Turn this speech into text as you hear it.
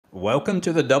Welcome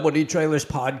to the Double D Trailers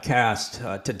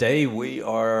podcast. Today we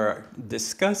are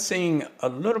discussing a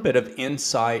little bit of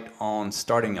insight on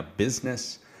starting a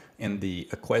business in the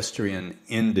equestrian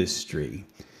industry.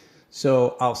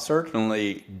 So I'll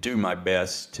certainly do my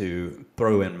best to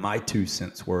throw in my 2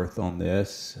 cents worth on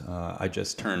this. I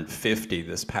just turned 50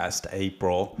 this past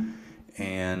April,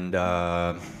 and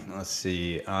let's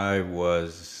see, I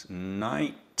was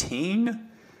 19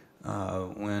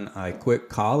 when I quit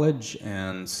college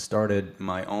and started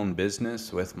my own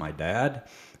business with my dad,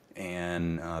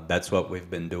 and that's what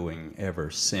we've been doing ever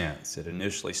since. It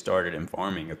initially started in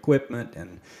farming equipment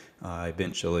and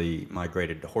eventually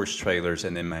migrated to horse trailers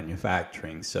and then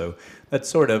manufacturing. So that's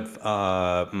sort of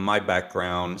my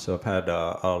background. So I've had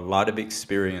a lot of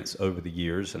experience over the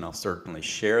years, and I'll certainly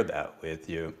share that with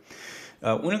you.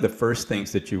 One of the first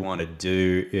things that you want to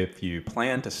do if you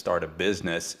plan to start a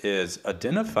business is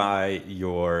identify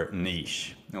your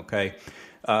niche, okay?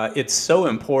 It's so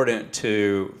important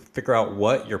to figure out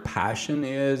what your passion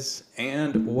is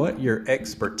and what your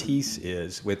expertise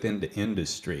is within the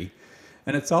industry.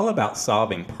 And it's all about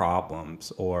solving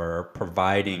problems or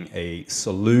providing a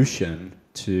solution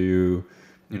to,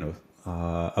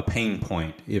 a pain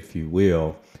point, if you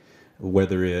will,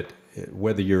 whether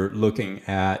you're looking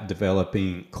at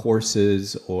developing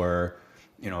courses or,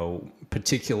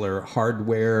 particular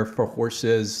hardware for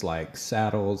horses like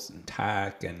saddles and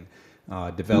tack, and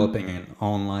developing an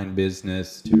online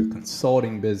business to a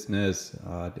consulting business,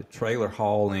 to trailer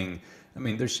hauling. I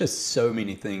mean, there's just so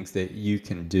many things that you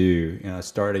can do,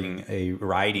 starting a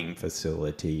riding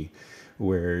facility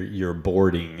where you're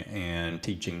boarding and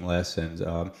teaching lessons.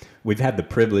 I've had the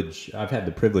privilege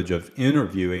of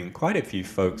interviewing quite a few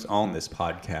folks on this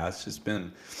podcast. It's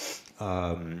been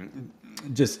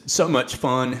just so much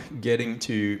fun getting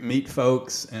to meet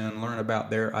folks and learn about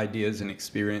their ideas and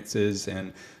experiences.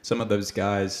 And some of those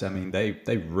guys, I mean,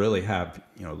 they really have,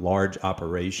 large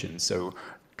operations. So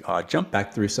jump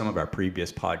back through some of our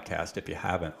previous podcasts if you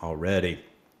haven't already.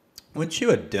 Once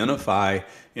you identify,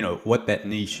 what that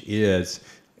niche is,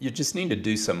 you just need to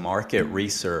do some market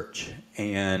research.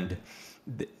 And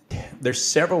there's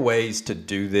several ways to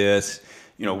do this.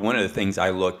 One of the things I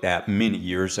looked at many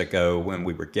years ago when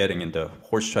we were getting into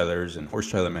horse trailers and horse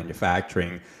trailer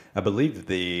manufacturing, I believe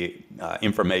the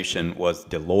information was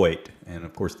Deloitte. And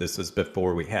of course, this was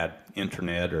before we had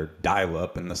internet or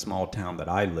dial-up in the small town that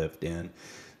I lived in.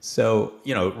 So,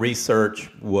 research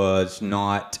was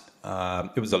not,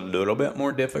 it was a little bit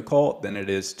more difficult than it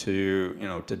is to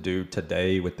do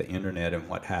today with the internet and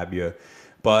what have you.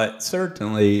 But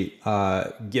certainly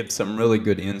give some really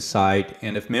good insight.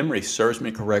 And if memory serves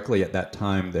me correctly, at that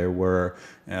time there were,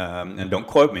 and don't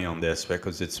quote me on this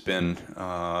because it's been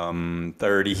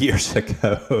 30 years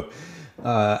ago,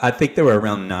 I think there were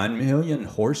around 9 million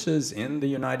horses in the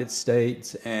United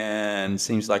States, and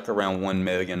seems like around 1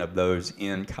 million of those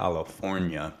in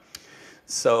California.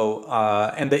 So,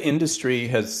 and the industry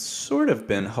has sort of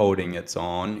been holding its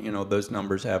own. Those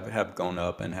numbers have gone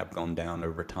up and have gone down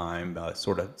over time,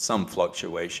 sort of some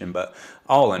fluctuation, but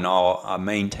all in all,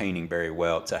 maintaining very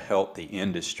well. It's a healthy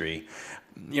industry.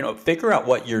 Figure out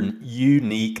what your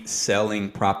unique selling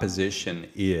proposition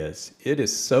is. It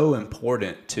is so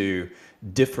important to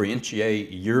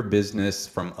differentiate your business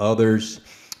from others.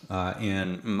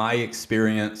 In my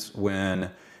experience, when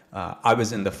I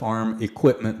was in the farm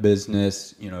equipment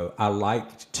business, I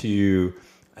liked to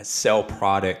sell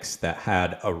products that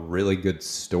had a really good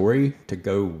story to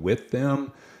go with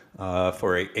them.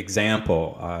 For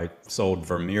example, I sold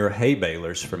Vermeer hay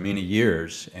balers for many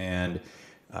years, and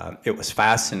it was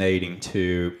fascinating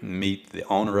to meet the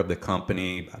owner of the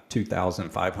company, about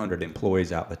 2,500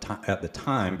 employees at the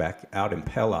time, back out in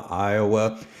Pella,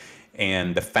 Iowa.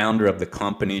 And the founder of the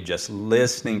company, just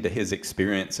listening to his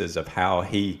experiences of how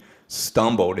he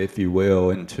stumbled, if you will,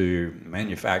 into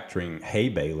manufacturing hay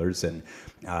balers. And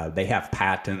they have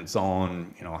patents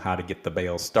on, how to get the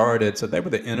bale started. So they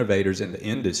were the innovators in the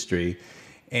industry.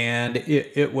 And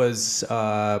it was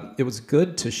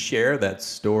good to share that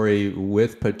story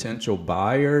with potential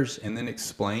buyers and then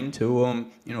explain to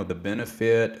them, the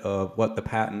benefit of what the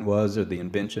patent was or the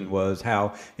invention was,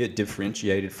 how it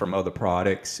differentiated from other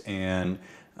products, and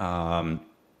why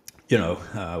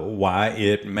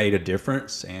it made a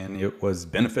difference and it was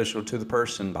beneficial to the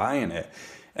person buying it.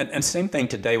 And same thing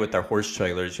today with our horse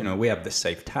trailers. We have the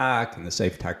Safe Tack and the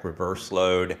Safe Tack reverse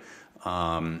load.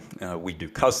 We do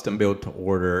custom build to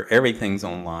order. Everything's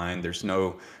online. There's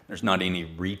not any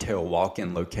retail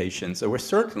walk-in locations. So we're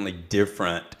certainly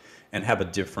different and have a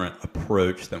different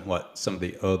approach than what some of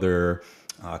the other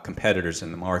competitors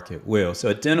in the market will. So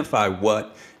identify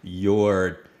what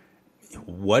your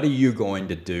what are you going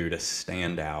to do to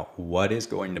stand out? What is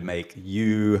going to make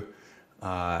you,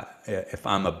 if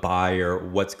I'm a buyer,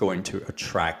 what's going to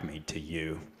attract me to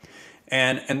you?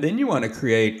 And then you want to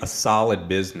create a solid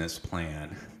business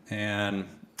plan. And,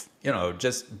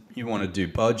 just you want to do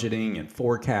budgeting and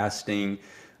forecasting,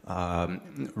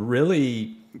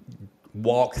 really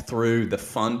walk through the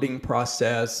funding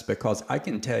process, because I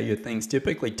can tell you things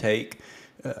typically take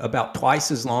about twice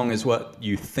as long as what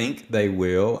you think they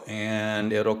will,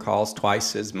 and it'll cost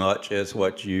twice as much as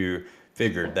what you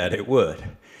figured that it would.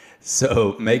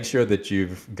 So make sure that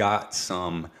you've got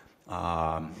some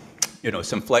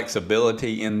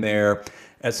flexibility in there.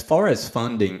 As far as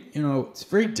funding, it's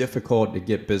very difficult to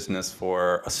get business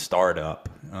for a startup,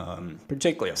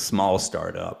 particularly a small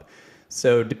startup.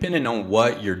 So depending on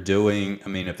what you're doing, I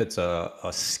mean, if it's a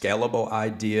scalable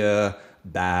idea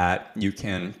that you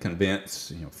can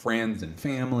convince friends and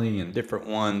family and different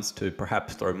ones to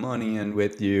perhaps throw money in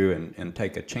with you and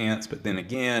take a chance. But then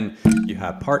again, you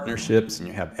have partnerships and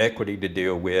you have equity to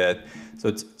deal with. So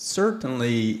it's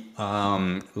certainly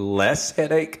less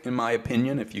headache, in my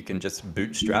opinion, if you can just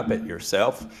bootstrap it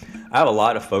yourself. I have a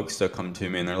lot of folks that come to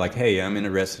me and they're like, hey, I'm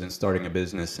interested in starting a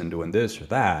business and doing this or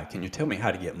that. Can you tell me how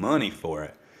to get money for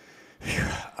it?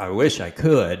 I wish I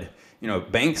could.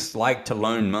 Banks like to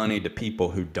loan money to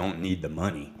people who don't need the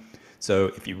money. So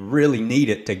if you really need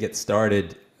it to get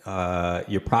started,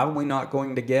 you're probably not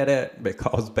going to get it,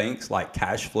 because banks like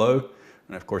cash flow.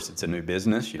 And of course, it's a new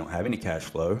business. You don't have any cash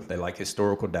flow. They like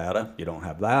historical data. You don't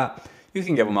have that. You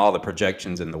can give them all the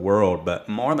projections in the world, but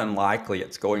more than likely,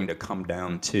 it's going to come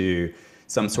down to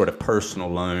some sort of personal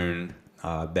loan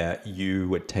that you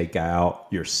would take out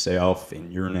yourself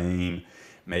in your name,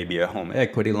 maybe a home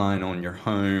equity line on your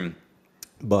home.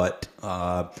 But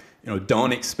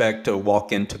don't expect to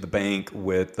walk into the bank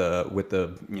with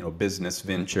a business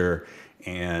venture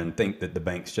and think that the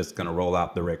bank's just going to roll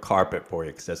out the red carpet for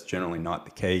you, because that's generally not the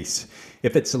case.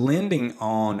 If it's lending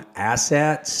on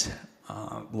assets,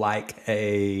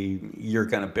 you're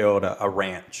going to build a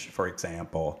ranch, for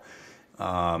example. They're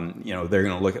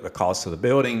going to look at the cost of the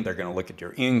building. They're going to look at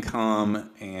your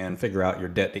income and figure out your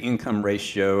debt to income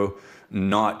ratio,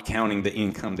 not counting the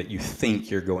income that you think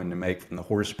you're going to make from the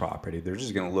horse property. They're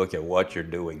just going to look at what you're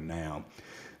doing now.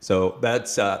 So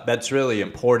that's really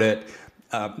important.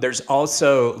 There's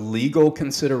also legal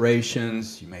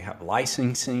considerations. You may have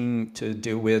licensing to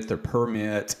deal with, or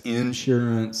permits,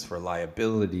 insurance for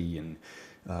liability, and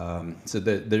so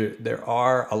there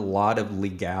are a lot of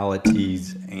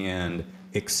legalities and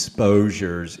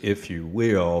exposures, if you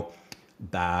will,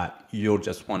 that you'll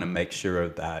just want to make sure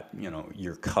that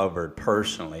you're covered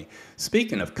personally.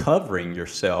 Speaking of covering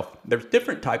yourself, there's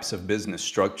different types of business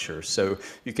structures. So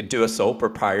you could do a sole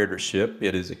proprietorship.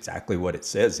 It is exactly what it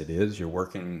says it is. You're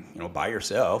working by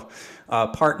yourself.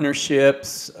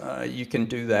 Partnerships, you can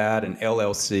do that. An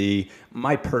LLC.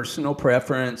 My personal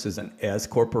preference is an S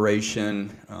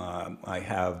corporation. I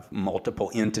have multiple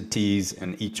entities,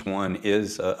 and each one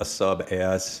is a sub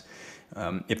S.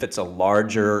 If it's a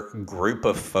larger group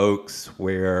of folks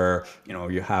where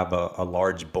you have a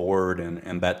large board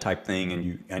and that type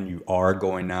thing, and you are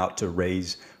going out to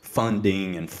raise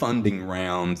funding and funding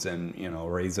rounds and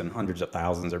raising hundreds of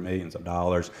thousands or millions of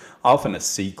dollars, often a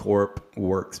C corp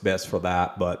works best for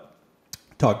that. But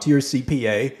talk to your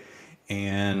CPA,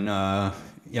 and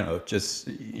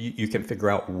you can figure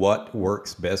out what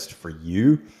works best for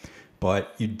you.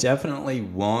 But you definitely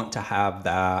want to have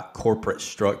that corporate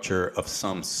structure of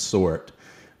some sort,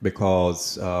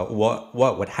 because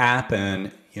what would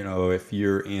happen, if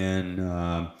you're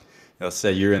in,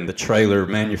 say you're in the trailer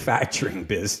manufacturing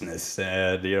business,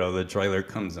 and the trailer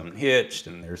comes unhitched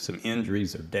and there's some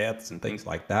injuries or deaths and things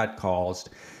like that caused.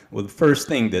 Well, the first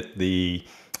thing that the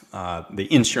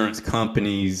insurance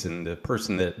companies and the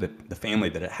person the family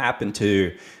that it happened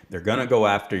to, they're going to go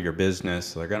after your business.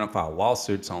 So they're going to file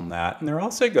lawsuits on that, and they're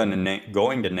also going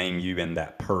to name you in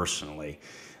that personally.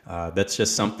 That's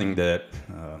just something that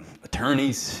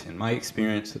attorneys, in my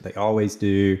experience, that they always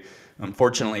do.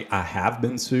 Unfortunately, I have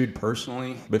been sued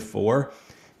personally before,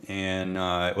 and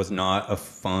it was not a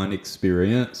fun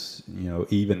experience.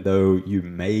 Even though you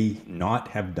may not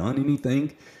have done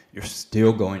anything, you're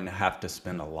still going to have to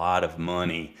spend a lot of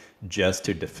money just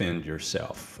to defend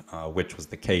yourself, which was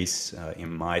the case in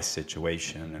my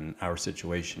situation and our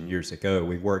situation years ago.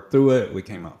 We worked through it. We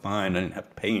came out fine. I didn't have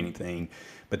to pay anything.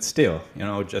 But still,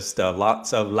 just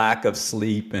lots of lack of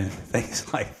sleep and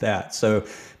things like that. So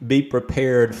be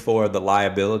prepared for the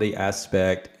liability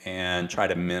aspect and try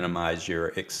to minimize your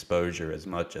exposure as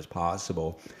much as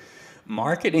possible.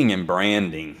 Marketing and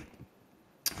branding.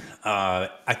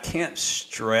 I can't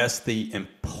stress the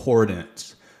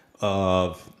importance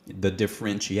of the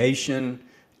differentiation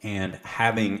and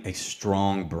having a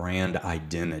strong brand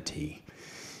identity.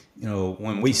 You know,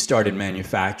 when we started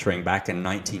manufacturing back in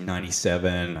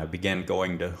 1997, I began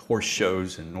going to horse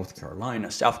shows in North Carolina,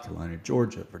 South Carolina,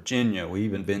 Georgia, Virginia. We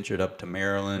even ventured up to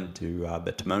Maryland to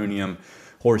the Timonium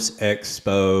Horse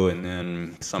Expo, and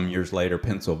then some years later,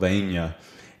 Pennsylvania.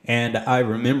 And I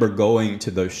remember going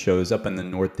to those shows up in the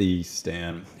Northeast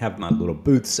and have my little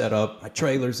booth set up, my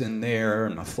trailers in there,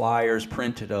 and my flyers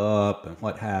printed up, and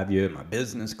what have you, and my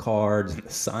business cards, and the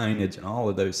signage, and all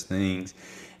of those things.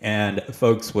 And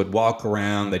folks would walk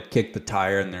around, they'd kick the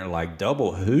tire, and they're like,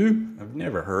 "Double who? I've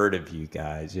never heard of you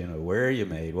guys. You know, where are you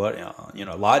made? What?" You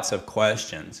know, lots of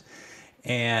questions.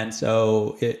 And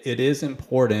so it is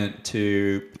important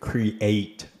to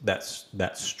create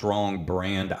that strong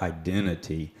brand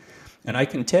identity. And I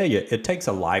can tell you, it takes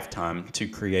a lifetime to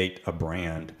create a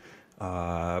brand.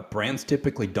 Brands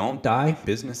typically don't die.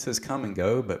 Businesses come and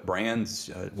go, but brands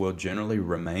will generally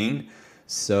remain.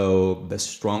 So the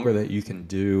stronger that you can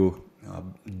do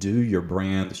your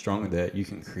brand, the stronger that you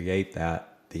can create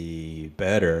that, the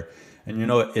better. And you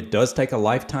know, it does take a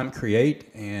lifetime to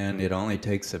create, and it only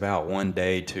takes about one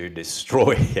day to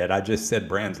destroy it. I just said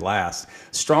brands last.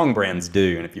 Strong brands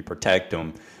do, and if you protect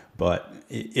them. But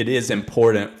it is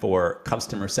important for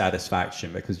customer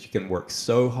satisfaction, because you can work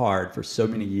so hard for so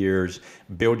many years,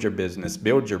 build your business,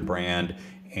 build your brand,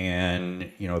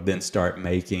 and you know, then start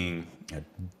making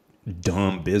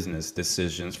dumb business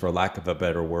decisions, for lack of a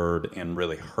better word, and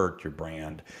really hurt your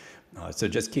brand. So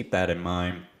just keep that in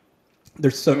mind.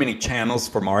 There's so many channels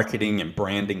for marketing and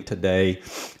branding today.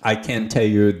 I can tell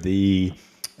you the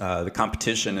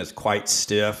competition is quite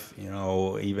stiff. You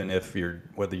know, even if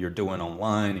whether you're doing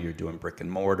online, or you're doing brick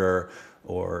and mortar,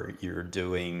 or you're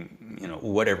doing, you know,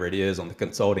 whatever it is on the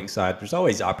consulting side, there's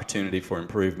always opportunity for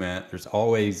improvement. There's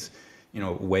always, you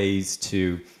know, ways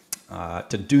to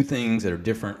do things that are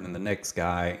different than the next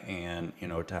guy, and you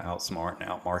know, to outsmart and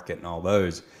outmarket and all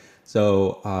those.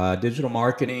 So digital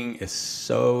marketing is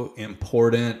so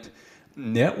important.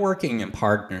 Networking and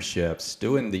partnerships,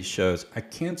 doing these shows, I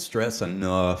can't stress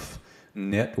enough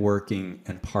networking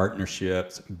and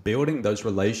partnerships, building those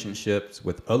relationships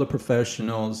with other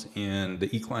professionals in the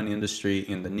equine industry,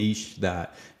 in the niche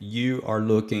that you are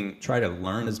looking. Try to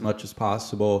learn as much as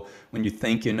possible. When you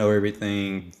think you know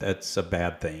everything, that's a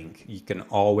bad thing. You can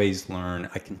always learn.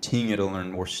 I continue to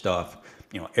learn more stuff,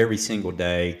 you know, every single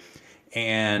day.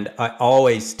 And I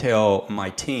always tell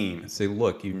my team, say,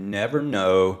 look, you never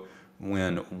know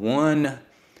when one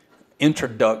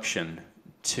introduction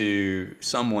to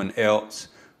someone else,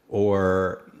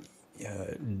 or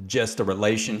just a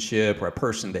relationship or a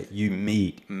person that you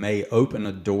meet, may open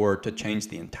a door to change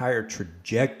the entire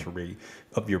trajectory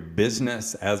of your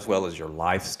business as well as your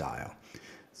lifestyle.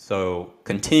 So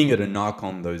continue to knock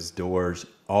on those doors.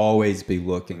 Always be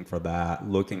looking for that,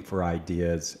 looking for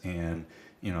ideas, and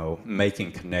you know,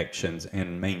 making connections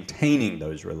and maintaining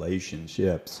those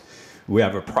relationships. We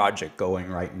have a project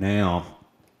going right now,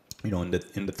 you know, in the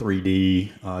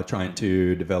 3D, trying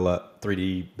to develop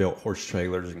 3D built horse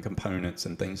trailers and components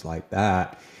and things like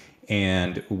that.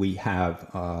 And we have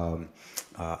a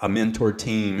mentor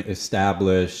team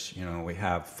established. You know, we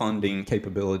have funding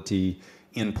capability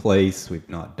in place. We've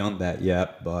not done that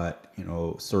yet, but you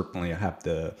know, certainly I have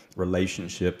the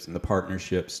relationships and the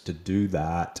partnerships to do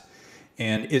that.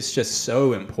 And it's just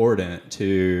so important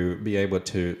to be able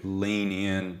to lean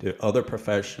in to other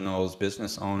professionals,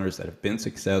 business owners that have been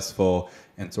successful,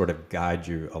 and sort of guide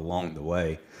you along the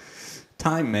way.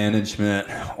 Time management.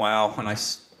 Wow, when I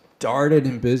started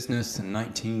in business in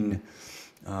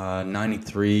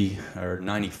 1993 or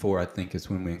 94, I think is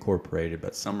when we incorporated,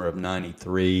 but summer of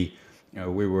 93, you know,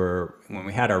 when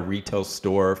we had our retail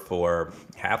store for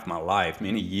half my life,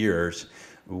 many years,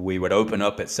 we would open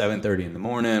up at 7:30 in the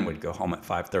morning, we'd go home at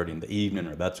 5:30 in the evening,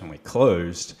 or that's when we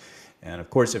closed. And of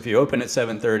course, if you open at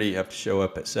 7:30, you have to show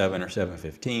up at 7 or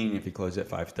 7:15. If you close at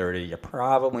 5:30, you're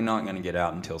probably not going to get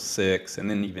out until 6. And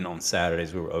then even on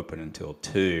Saturdays, we were open until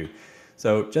 2.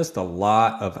 So just a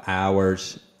lot of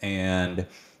hours. And,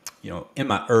 you know, in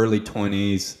my early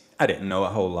 20s, I didn't know a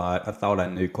whole lot. I thought I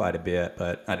knew quite a bit,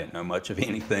 but I didn't know much of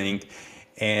anything.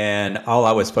 And all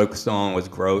I was focused on was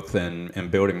growth and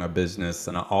building my business.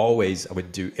 And I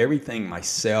would do everything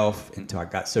myself until I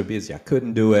got so busy I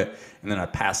couldn't do it. And then I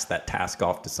passed that task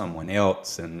off to someone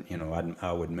else, and you know,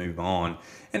 I would move on.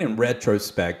 And in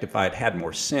retrospect, if I had had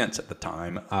more sense at the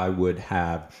time, I would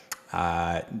have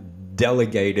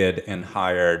delegated and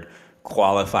hired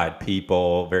qualified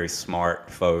people, very smart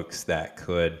folks that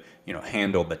could, you know,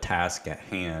 handle the task at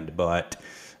hand. But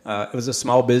it was a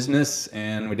small business,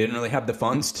 and we didn't really have the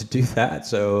funds to do that.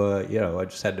 So, I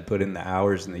just had to put in the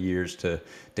hours and the years to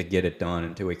get it done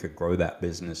until we could grow that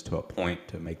business to a point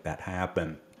to make that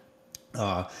happen.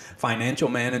 Financial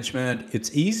management,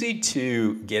 it's easy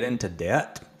to get into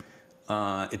debt.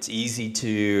 It's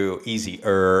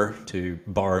easier to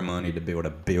borrow money to build a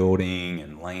building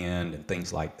and land and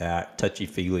things like that.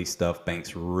 Touchy-feely stuff,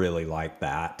 banks really like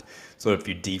that. So if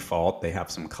you default, they have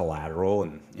some collateral,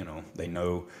 and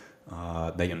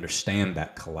they understand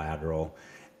that collateral.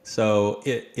 So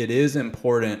it is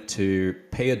important to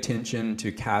pay attention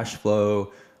to cash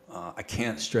flow. I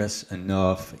can't stress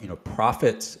enough,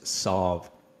 profits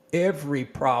solve every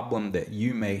problem that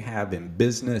you may have in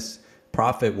business.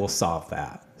 Profit will solve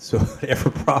that. So whatever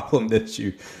problem that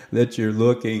you're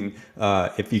looking,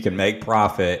 if you can make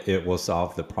profit, it will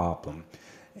solve the problem.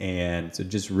 And so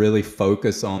just really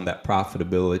focus on that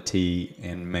profitability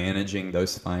and managing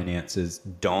those finances.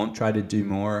 Don't try to do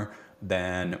more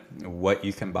than what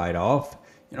you can bite off.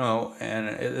 And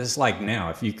it's like now,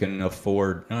 if you can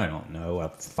afford, I don't know, a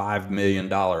 $5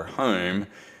 million home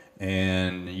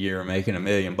and you're making $1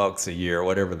 million a year,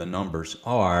 whatever the numbers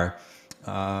are,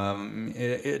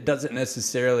 it doesn't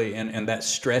necessarily, and that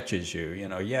stretches you.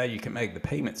 Yeah, you can make the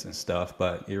payments and stuff,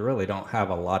 but you really don't have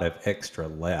a lot of extra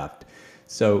left.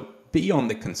 So be on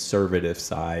the conservative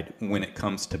side when it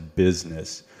comes to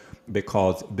business,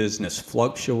 because business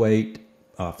fluctuates,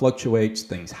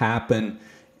 things happen,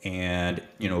 and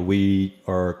we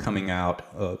are coming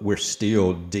out. We're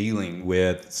still dealing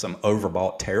with some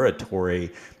overbought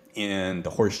territory in the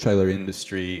horse trailer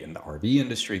industry, in the RV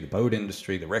industry, the boat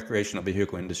industry, the recreational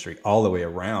vehicle industry, all the way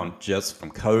around, just from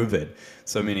COVID.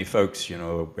 So many folks,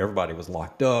 everybody was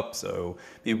locked up, so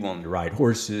people wanted to ride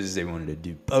horses, they wanted to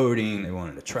do boating, they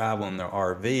wanted to travel in their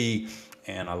RV,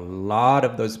 and a lot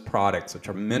of those products, a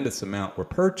tremendous amount, were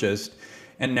purchased.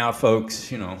 And now folks,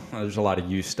 there's a lot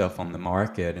of used stuff on the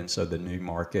market, and so the new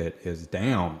market is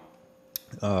down.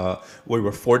 We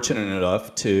were fortunate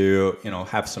enough to,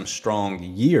 have some strong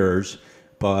years,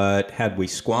 but had we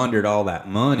squandered all that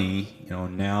money,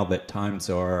 now that times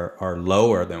are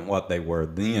lower than what they were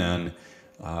then,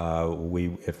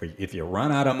 if you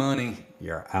run out of money,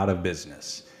 you're out of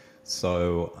business.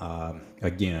 So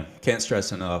again, can't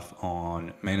stress enough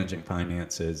on managing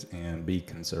finances and be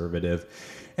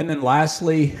conservative. And then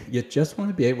lastly, you just want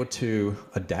to be able to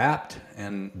adapt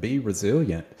and be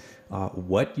resilient.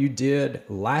 What you did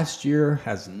last year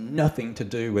has nothing to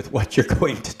do with what you're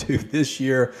going to do this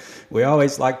year. We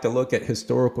always like to look at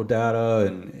historical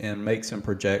data and make some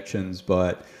projections,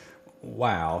 but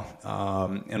wow.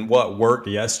 And what worked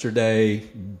yesterday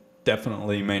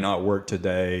definitely may not work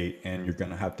today, and you're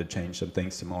going to have to change some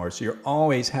things tomorrow. So you're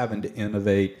always having to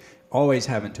innovate, always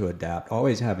having to adapt,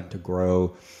 always having to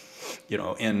grow.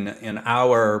 In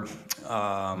our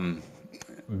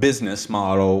business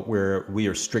model, where we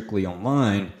are strictly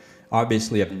online,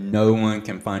 obviously if no one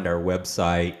can find our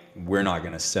website, we're not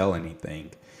going to sell anything.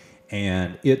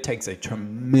 And it takes a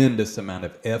tremendous amount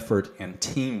of effort and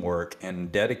teamwork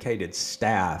and dedicated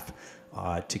staff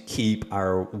to keep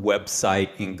our website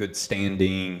in good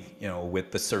standing, with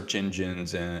the search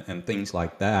engines and things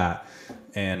like that.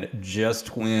 And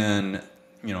just when,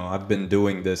 I've been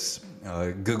doing this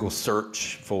Google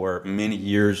search for many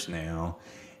years now,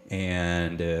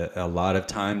 and a lot of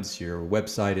times your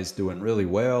website is doing really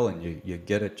well and you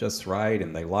get it just right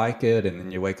and they like it, and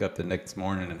then you wake up the next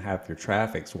morning and half your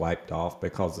traffic's wiped off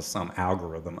because of some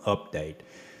algorithm update.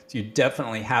 So you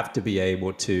definitely have to be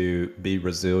able to be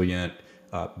resilient,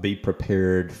 be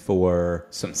prepared for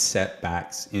some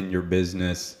setbacks in your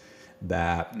business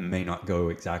that may not go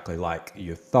exactly like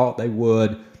you thought they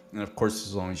would. And of course,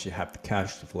 as long as you have the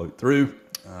cash to float through,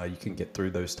 you can get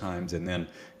through those times and then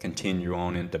continue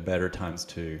on into better times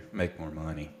to make more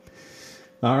money.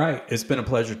 All right. It's been a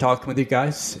pleasure talking with you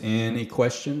guys. Any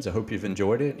questions? I hope you've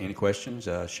enjoyed it. Any questions?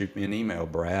 Shoot me an email,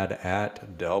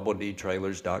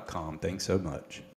 brad@doubledtrailers.com. Thanks so much.